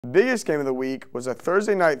The biggest game of the week was a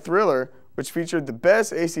Thursday night thriller which featured the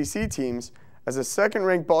best ACC teams as the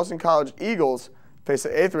second-ranked Boston College Eagles faced the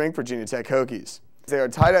 8th-ranked Virginia Tech Hokies. They are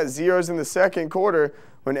tied at zeros in the second quarter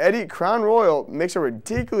when Eddie Crown Royal makes a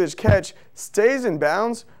ridiculous catch, stays in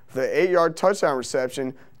bounds for the 8-yard touchdown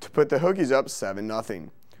reception to put the Hokies up 7-0.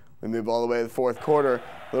 We move all the way to the fourth quarter.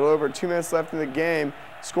 A little over 2 minutes left in the game.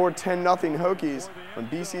 Scored 10-0 Hokies when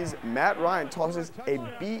BC's Matt Ryan tosses a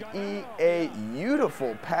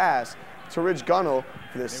beautiful pass to Rich Gunnell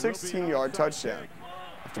for the 16-yard touchdown.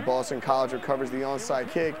 After Boston College recovers the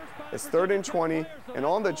onside kick, it's 3rd and 20, and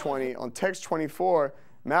on the 20, on text 24,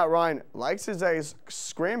 Matt Ryan likes his eyes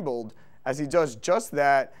scrambled as he does just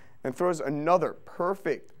that and throws another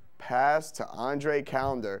perfect pass to Andre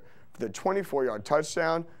Callender for the 24-yard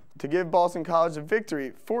touchdown to give Boston College a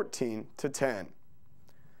victory 14-10.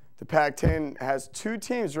 The Pac-10 has 2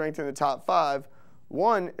 teams ranked in the top 5.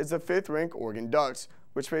 One is the 5th-ranked Oregon Ducks,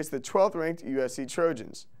 which face the 12th-ranked USC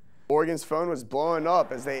Trojans. Oregon's phone was blowing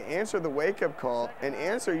up as they answered the wake-up call and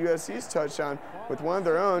answered USC's touchdown with one of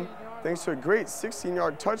their own, thanks to a great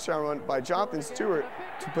 16-yard touchdown run by Jonathan Stewart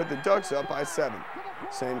to put the Ducks up by 7.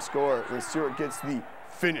 Same score when Stewart gets the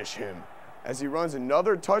finish him as he runs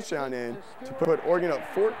another touchdown in to put Oregon up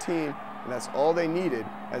 14, and that's all they needed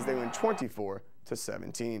as they win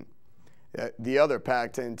 24-17. The other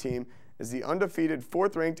Pac-10 team is the undefeated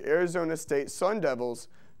 4th-ranked Arizona State Sun Devils,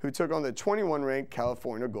 who took on the 21-ranked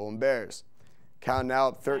California Golden Bears. Cal now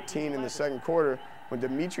up 13 in the second quarter when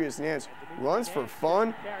Demetrius Nance runs for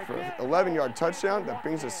fun for an 11-yard touchdown that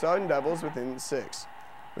brings the Sun Devils within 6.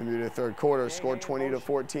 We move to the third quarter, scored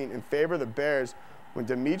 20-14 in favor of the Bears when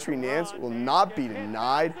Demetri Nance will not be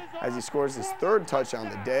denied as he scores his 3rd touchdown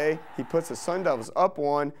of the day. He puts the Sun Devils up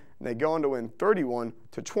 1, and they go on to win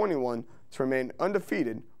 31-21 to remain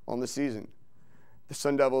undefeated on the season. The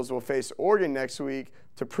Sun Devils will face Oregon next week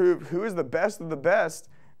to prove who is the best of the best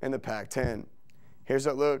in the Pac-10. Here's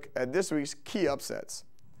a look at this week's key upsets.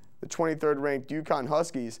 The 23rd-ranked UConn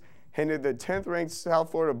Huskies handed the 10th-ranked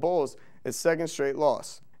South Florida Bulls its 2nd straight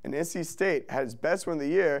loss, and NC State had its best win of the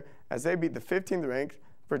year as they beat the 15th-ranked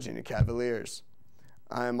Virginia Cavaliers.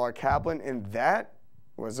 I am Mark Kaplan, and that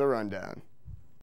was a rundown.